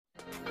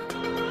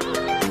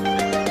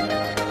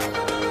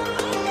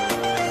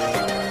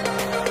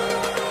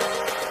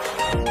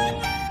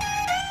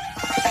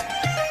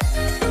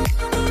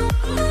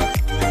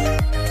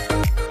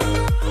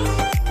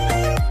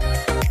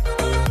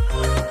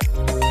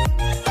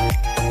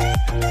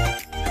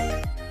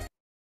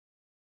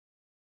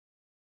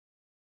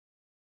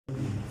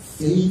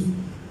faith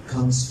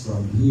comes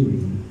from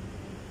hearing,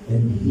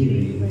 and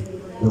hearing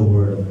the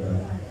Word of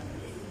God.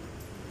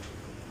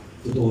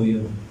 Totoo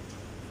yun.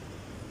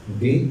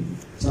 Okay?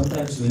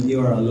 Sometimes when you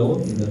are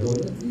alone in the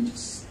toilet, you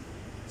just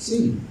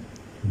say,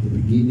 in the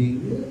beginning,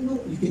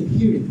 you can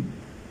hear it.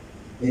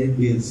 And it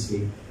builds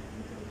faith.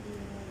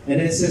 And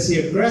it says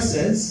here,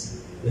 crescens,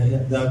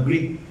 the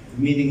Greek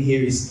meaning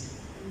here is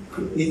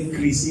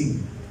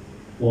increasing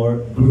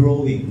or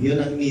growing. Yun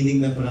ang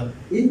meaning na parang,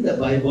 in the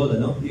Bible,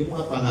 yung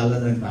mga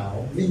pangalan ng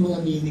tao, may mga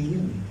meaning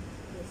yun.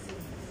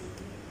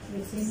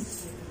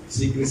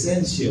 Si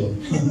Crescencio.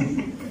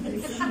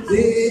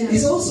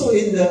 It's also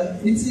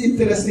it's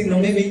interesting,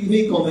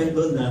 may comment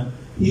doon na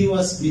he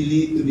was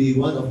believed to be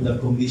one of the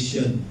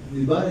commission.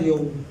 Di ba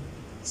yung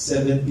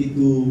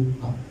 72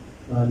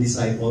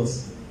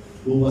 disciples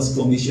who was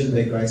commissioned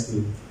by Christ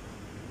to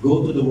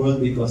go to the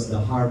world because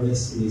the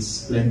harvest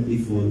is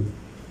plentiful,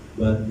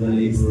 but the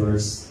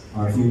laborers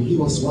are few. He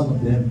was one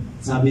of them.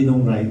 Sabi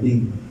nung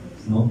writing,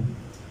 no?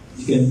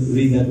 You can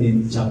read that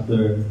in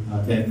chapter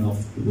 10 of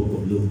the book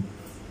of Luke.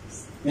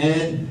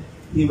 And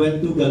he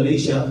went to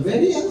Galatia.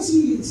 Very,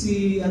 si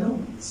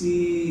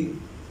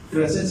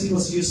Crescens, he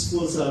was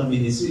useful sa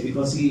ministry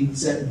because he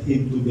sent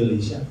him to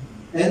Galatia.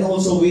 And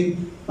also with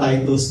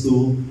Titus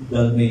to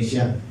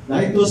Dalmatia.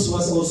 Titus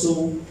was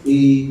also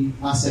an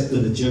asset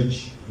to the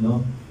church.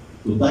 No?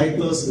 To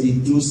Titus, a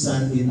true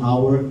son in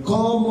our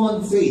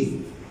common faith.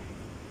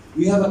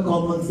 We have a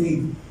common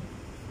faith.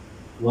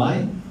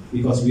 Why?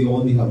 Because we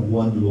only have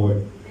one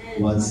Lord,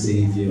 one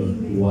Savior,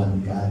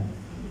 one God.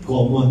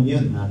 Common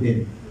yun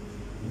natin.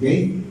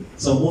 Okay?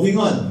 So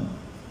moving on.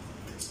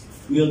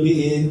 We'll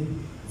be in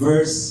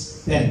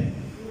verse 10,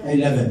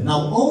 11.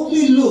 Now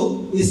only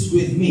Luke is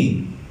with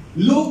me.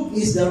 Luke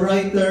is the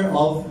writer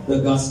of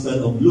the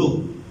Gospel of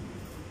Luke.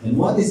 And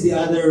what is the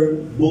other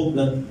book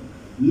that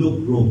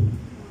Luke wrote?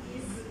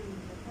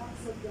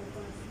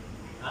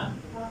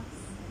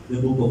 The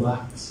book of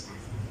Acts.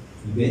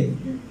 Okay?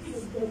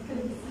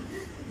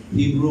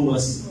 Hebrew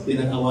was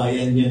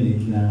pinag-awayan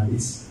yun na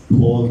it's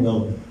called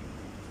out.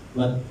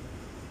 But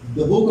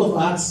the book of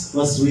Acts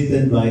was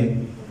written by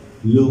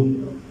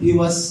Luke. He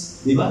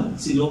was, di ba?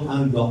 Si Luke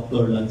ang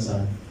doctor lang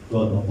sa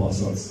 12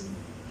 apostles.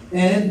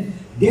 And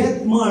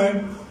get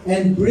Mark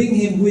and bring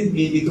him with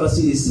me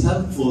because he is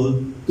helpful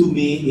to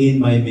me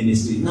in my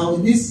ministry. Now,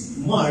 this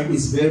Mark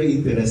is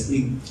very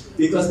interesting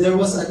because there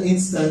was an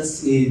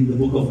instance in the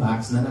book of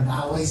Acts na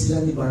nag-away sila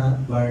ni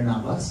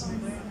Barnabas.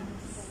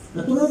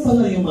 Natural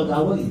pala yung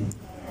mag-away.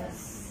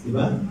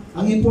 Diba?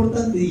 Ang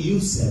importante, you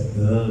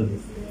settle.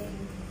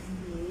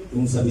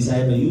 Kung sa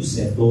Bisaya ba, you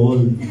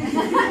settle.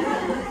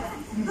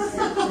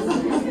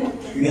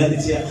 Tingnan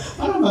siya,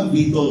 parang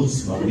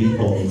mag-Beatles ba?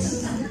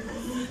 Beatles.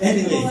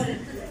 Anyway.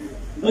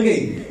 Okay.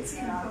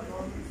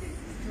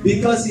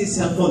 Because he's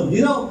helpful.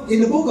 You know,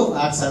 in the book of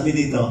Acts, sabi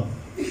dito,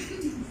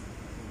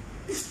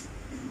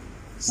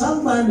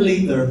 sometime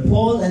later,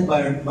 Paul said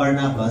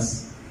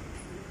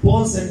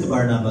to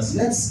Barnabas,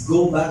 let's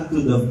go back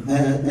to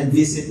and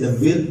visit the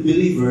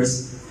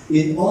believers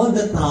in all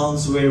the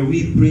towns where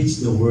we preach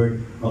the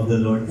word of the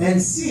Lord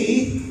and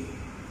see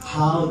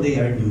how they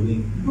are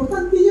doing.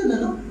 Importante yun,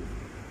 ano?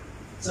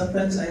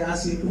 Sometimes I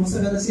ask you,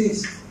 kumusta ka na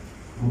sis?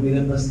 Okay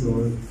lang,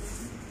 pastor.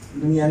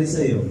 Nangyari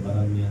sa'yo,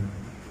 parang yan.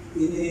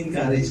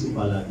 I-encourage ko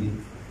palagi.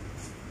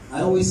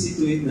 I always see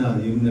to it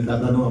na, yung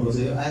nagtatanong ako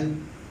sa'yo,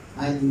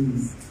 I'm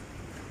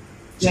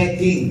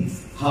checking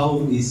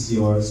how is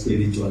your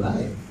spiritual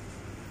life.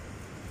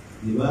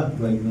 Di ba?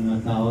 Like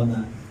mga tao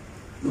na,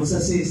 kumusta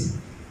sis?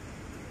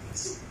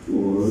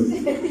 Good.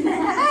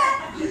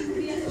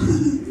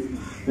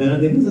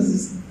 Pero din mo sa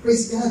sis,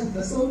 praise God,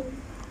 that's all.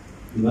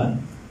 Di ba?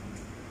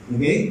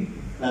 Okay?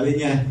 Sabi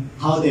niya,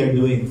 how they're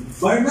doing.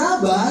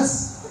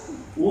 Barnabas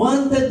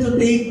wanted to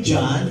take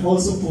John,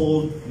 also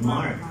called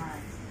Mark,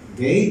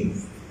 okay,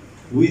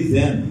 with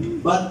them.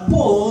 But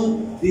Paul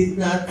did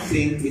not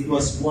think it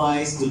was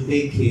wise to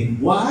take him.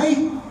 Why?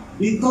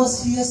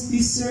 Because he has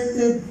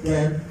deserted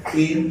them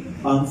in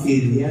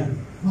Pamphylia.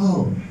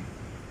 Wow.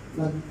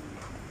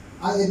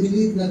 I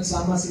believe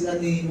nagsama sila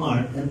ni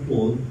Mark and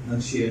Paul,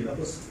 nag-share.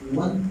 Tapos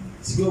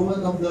siguro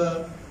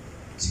napagod.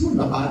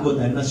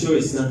 I'm not sure,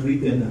 it's not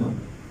written.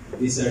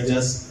 These are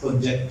just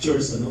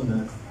conjectures,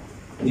 na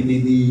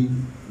hindi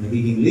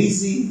nagiging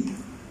lazy,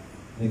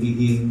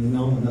 nagiging,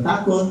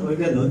 natakot, or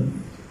ganun.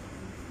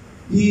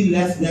 He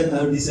left them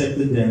or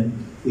deserted them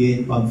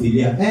in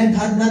Pamphylia and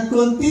had not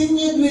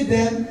continued with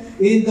them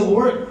in the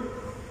work.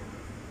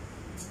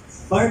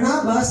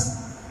 Barnabas,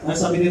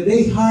 sabi niya,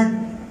 they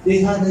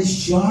had a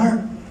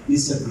sharp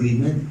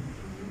disagreement.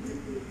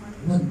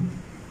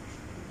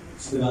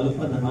 Sa Tagalog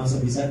pa, sa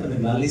Bisaya pa,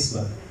 naglalis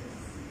ba?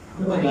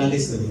 Ano ba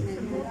naglalis na yun?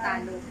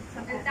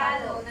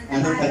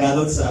 Anong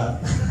Tagalog sa...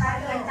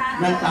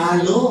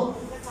 Nagtalo.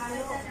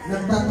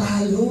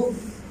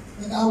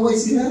 Nag-away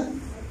sila.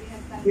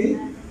 Okay?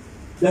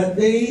 That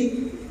they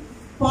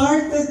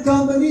parted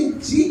company.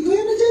 Sige,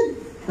 kaya na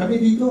dyan. Kami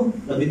dito.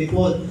 Sabi ni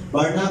Paul,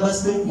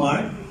 Barnabas took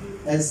Mark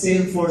and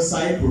sailed for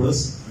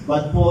Cyprus,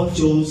 but Paul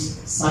chose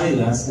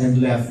Silas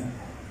and left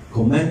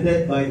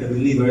commended by the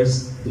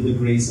believers to the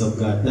grace of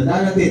God.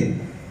 Tandaan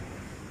natin,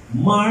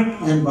 Mark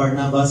and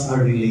Barnabas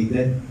are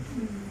related.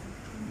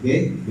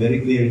 Okay?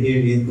 Very clear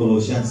here in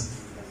Colossians.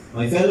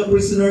 My fellow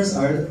prisoners,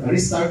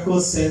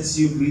 Aristarchus sends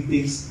you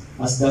greetings,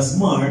 as does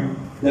Mark,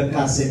 the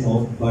cousin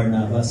of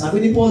Barnabas.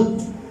 Sabi ni Paul,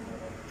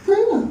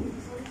 kaya na,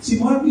 si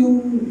Mark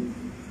yung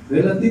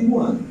relative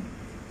mo,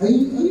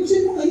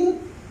 ayusin mo kaya.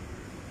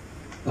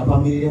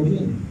 Kapamilya mo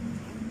yun.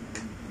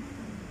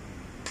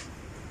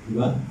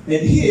 Diba?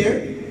 And here,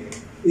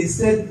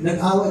 instead,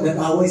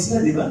 nag-away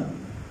sila, diba?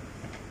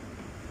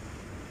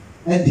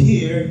 And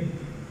here,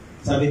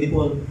 sabi ni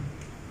Paul,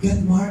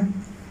 God, Mark,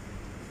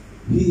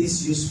 he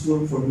is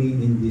useful for me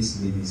in this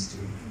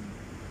ministry.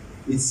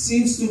 It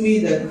seems to me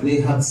that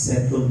they have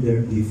settled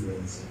their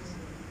differences.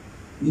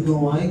 You know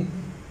why?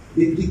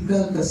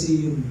 Biblical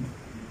kasi yung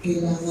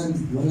kailangan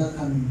wala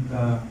kang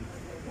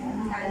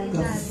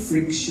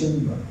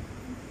ka-friction ba?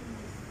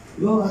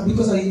 You know,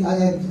 because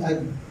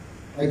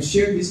I've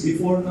shared this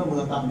before na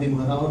mga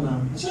tao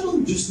na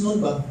masyadong Diyos nun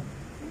ba?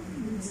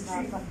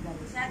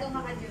 Masyadong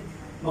maka-Diyos.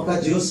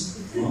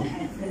 Maka-Diyos? Oh.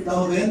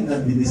 Tao ba yan?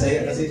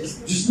 Nabidisaya kasi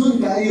Diyos nun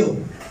kayo.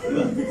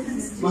 Diba?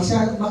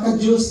 Masyadong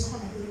maka-Diyos.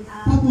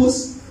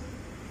 Tapos,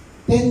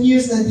 10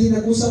 years na hindi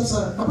nag-usap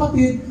sa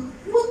kapatid,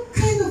 what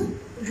kind of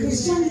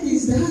Christianity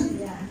is that?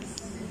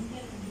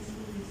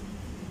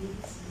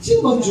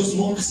 Sino ba Diyos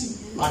mo? Kasi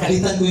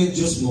pagalitan ko yung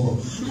Diyos mo.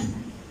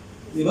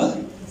 Di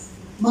ba?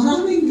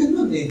 Maraming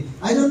ganun eh.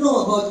 I don't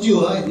know about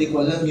you, ha? Hindi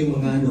ko alam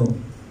yung mga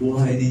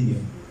buhay ninyo.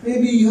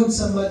 Maybe you have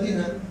somebody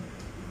na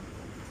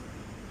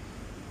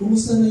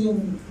kumusta na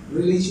yung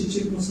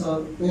relationship mo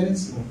sa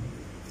parents mo?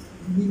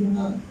 Hindi mo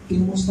na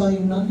kinumusta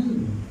yung nanay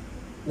mo.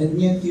 And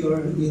yet you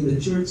are in the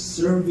church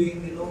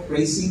serving,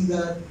 praising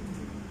God.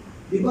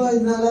 Diba,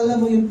 naalala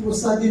mo yung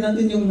study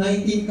natin yung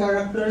 19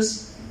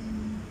 characters?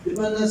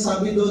 Diba,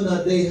 nasabi doon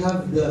na they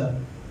have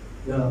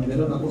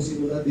meron akong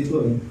simulat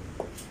dito eh.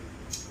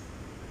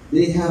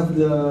 They have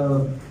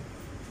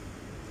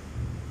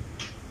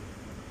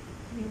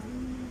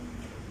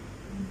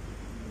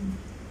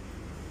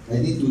I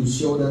need to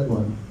show that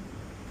one.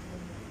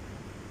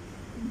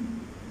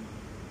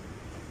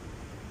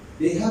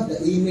 They have the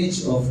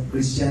image of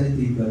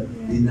Christianity but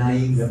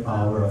denying the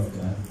power of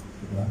God.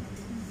 Diba?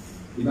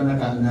 Diba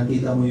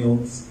nakita mo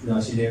yung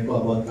sinare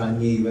ko about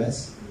Kanye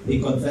West?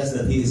 He confessed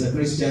that he is a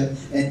Christian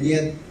and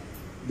yet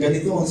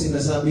ganito ang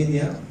sinasabi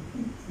niya,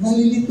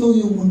 nalilito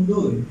yung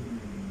mundo eh.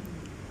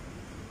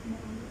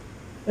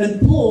 And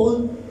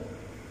Paul,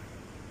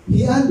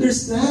 he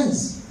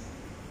understands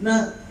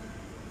na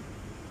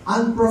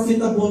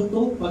unprofitable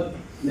to pag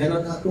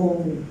meron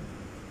akong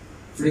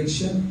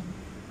friction.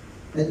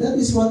 And that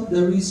is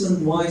the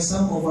reason why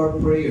some of our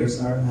prayers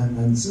are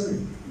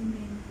unanswered.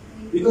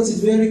 Because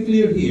it's very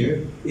clear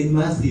here in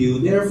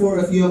Matthew,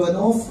 therefore if you have an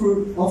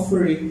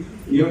offering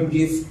your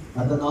gift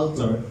at an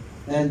altar,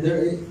 and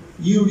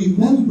you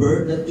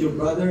remember that your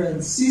brother and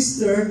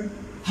sister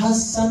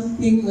has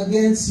something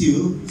against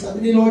you,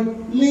 sabi ni Lord,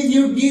 leave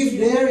your gift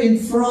there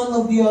in front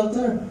of the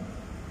altar.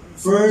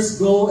 First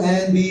go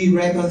and be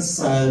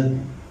reconciled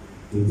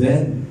to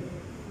them.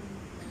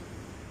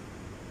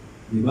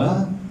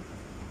 Diba?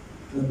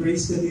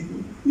 Na-praise ka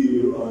dito.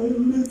 Here I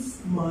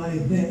lift my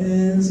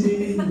hands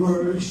in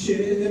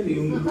worship.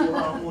 Yung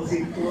buha mo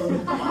si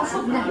Paul.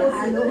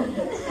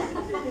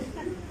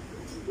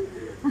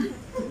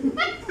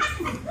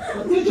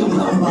 Ito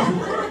mama.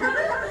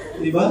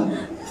 Diba?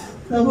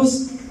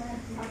 Tapos,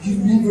 you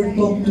never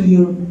talk to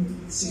your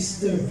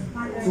sister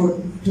for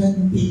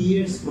 20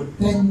 years, for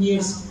 10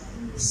 years.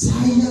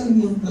 Sayang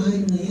yung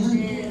time na yan.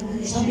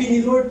 Sabi ni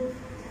Lord,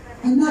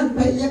 anak,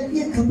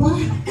 paiyak-iyak ka ba?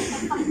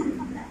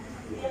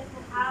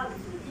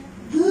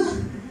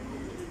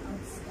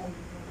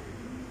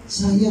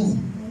 Sayang.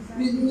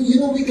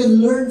 We can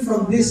learn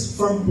from this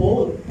from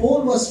Paul.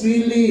 Paul was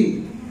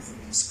really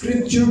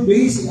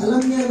scripture-based.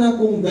 Alam niya na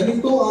kung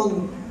ganito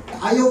ang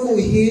ayaw ko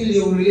i-heal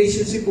yung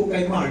relationship ko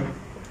kay Mark,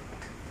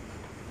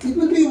 it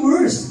will be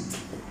worse.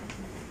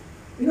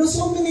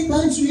 So many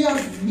times we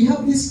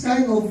have this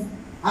kind of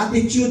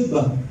attitude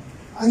ba?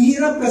 Ang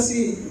hirap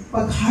kasi,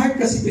 pag heart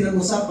kasi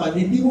pinag-usapan,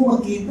 hindi mo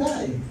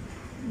makita eh.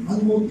 Ang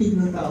motive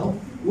ng tao.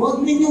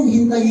 Huwag ninyong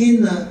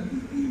hintayin na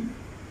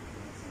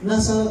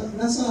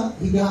nasa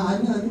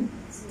higaan na,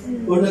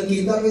 o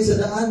nakita kayo sa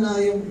daan na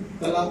yung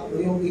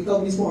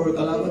ikaw mismo or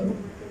kalaban mo.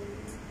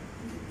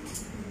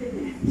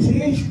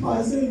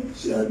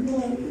 Pasensya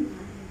na.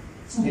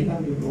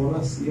 Sayang yung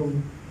oras,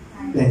 yung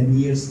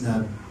 10 years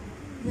na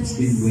it's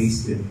been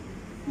wasted.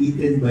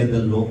 Eaten by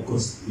the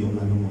locust yung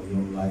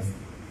life.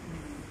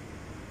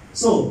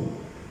 So,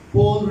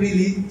 Paul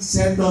really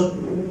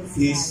settled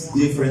his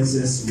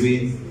differences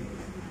with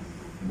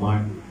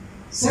Mark.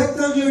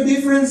 Settle your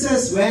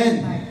differences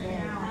when?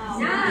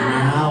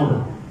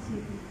 Now.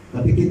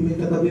 Tapikin mo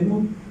yung katabi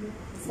mo.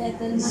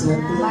 Settle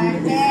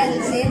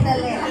it.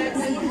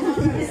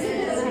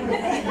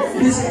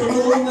 Kasi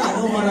totoo nga,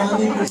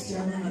 maraming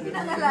Kristiyano na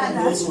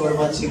those who are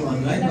watching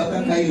online,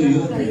 baka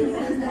kayo yun.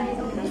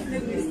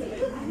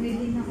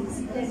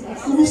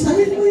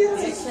 Kumustahin mo yan?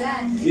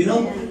 You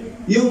know,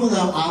 yung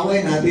mga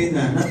away natin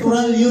na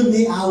natural yun,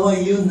 may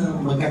away yun na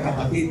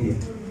magkakapatid.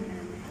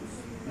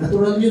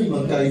 Natural yun,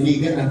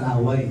 magkaibigan at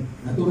away.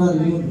 Natural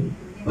yun.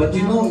 But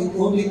you know, it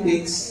only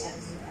takes,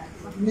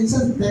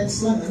 minsan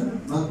text lang,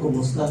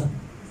 kumusta?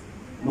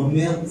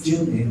 Mamelt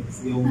yun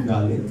yung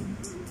galit.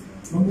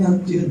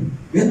 Mamelt yun.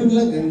 Ganun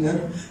lang,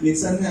 ganun.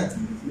 Minsan nga,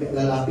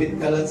 lalapit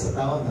ka lang sa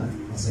tao na,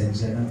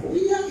 pasensya na.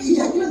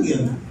 Iyak lang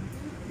yun.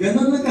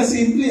 Ganun lang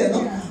kasimple,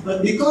 ano?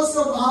 But because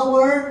of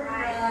our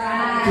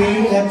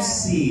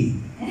KFC.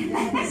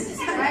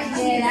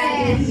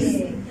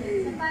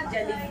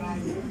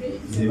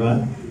 Di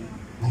ba?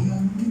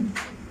 Ayun.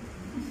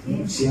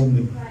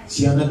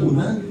 Siya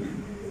naguna.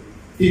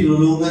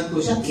 Tinulungan ko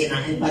siya.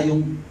 Kinain pa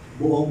yung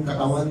buong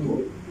katawan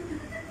ko.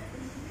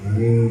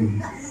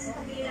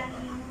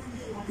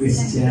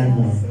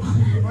 Kristiyano.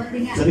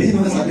 Sabihin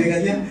mo sa sabi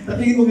niya,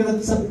 tatingin mo ka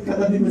sa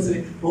katabi mo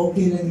sabi,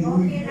 okay lang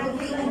yun.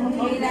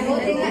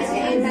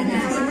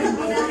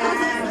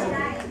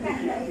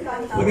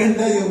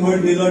 Maganda yung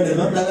word ni Lord,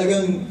 ano?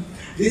 Talagang,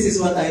 this is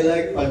what I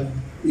like pag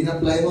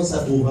in-apply mo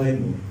sa buhay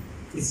mo.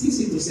 It's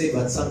easy to say,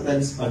 but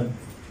sometimes pag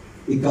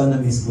ikaw na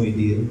mismo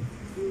i-deal,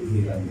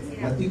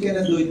 but you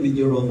cannot do it with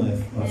your own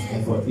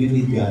effort. You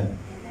need God.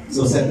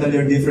 So settle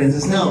your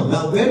differences now.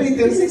 Now, very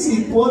interesting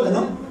si Paul,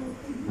 ano?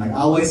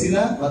 Nag-away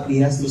sila, but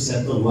he has to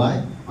settle.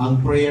 Why?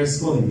 Ang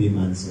prayers ko hindi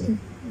ma-answer.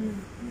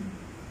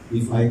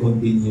 If I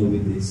continue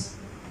with this.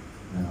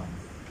 Now,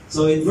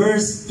 so in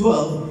verse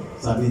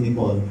 12, sabi ni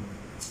Paul,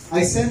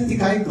 I sent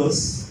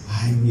Tychicus,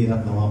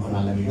 hirap na mga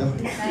pangalan nito.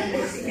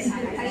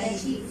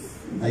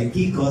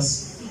 Tychicus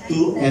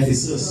to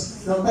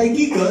Ephesus. Now,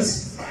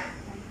 Tychicus,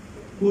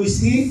 who is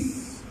he?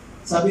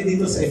 Sabi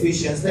dito sa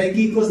Ephesians,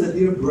 Tychicus, the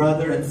dear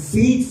brother and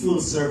faithful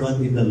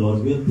servant in the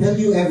Lord, will tell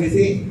you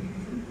everything,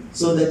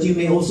 so that you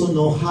may also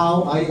know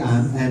how I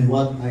am and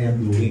what I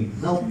am doing.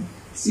 Now,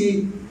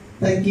 si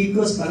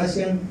Tychicus, para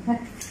siyang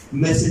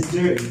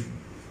messenger.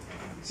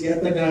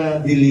 Siya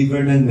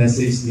taga-deliver ng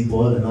message ni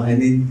Paul. Ano?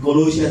 And in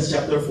Colossians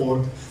chapter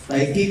 4,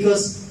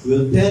 Tychicus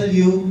will tell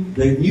you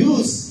the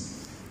news.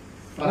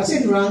 Para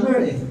siyang runner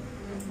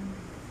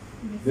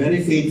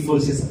Very faithful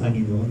siya sa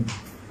Panginoon.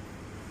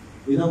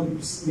 You know,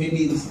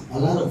 maybe a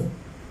lot of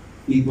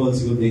people,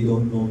 they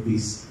don't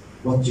notice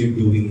what you're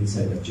doing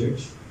inside the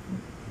church.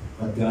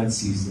 But God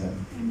sees that.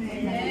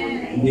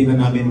 Amen. Hindi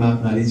na namin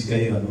ma-acknowledge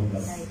kayo, ano?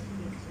 But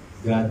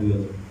God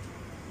will.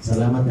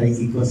 Salamat,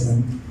 Tychicus.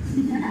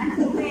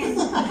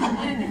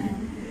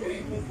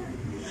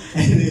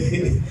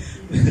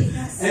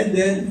 And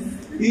then,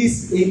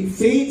 he's a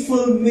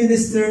faithful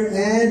minister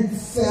and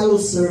fellow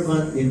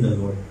servant in the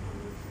Lord.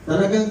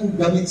 Talagang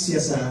gamit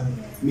siya sa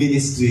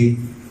ministry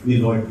ni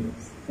Lord.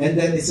 And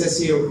then it says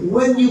here,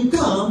 when you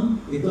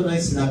come, ito na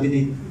yung sinabi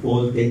ni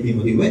Paul kay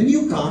Timothy, when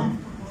you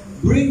come,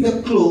 bring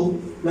the cloak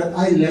that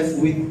I left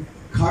with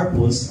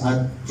Carpus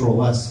at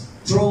Troas.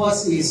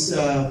 Troas is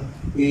a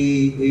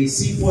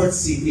seaport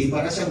city,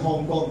 para siyang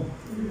Hong Kong.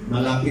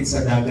 Malapit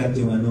sa dagat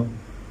yung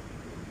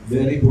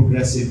very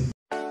progressive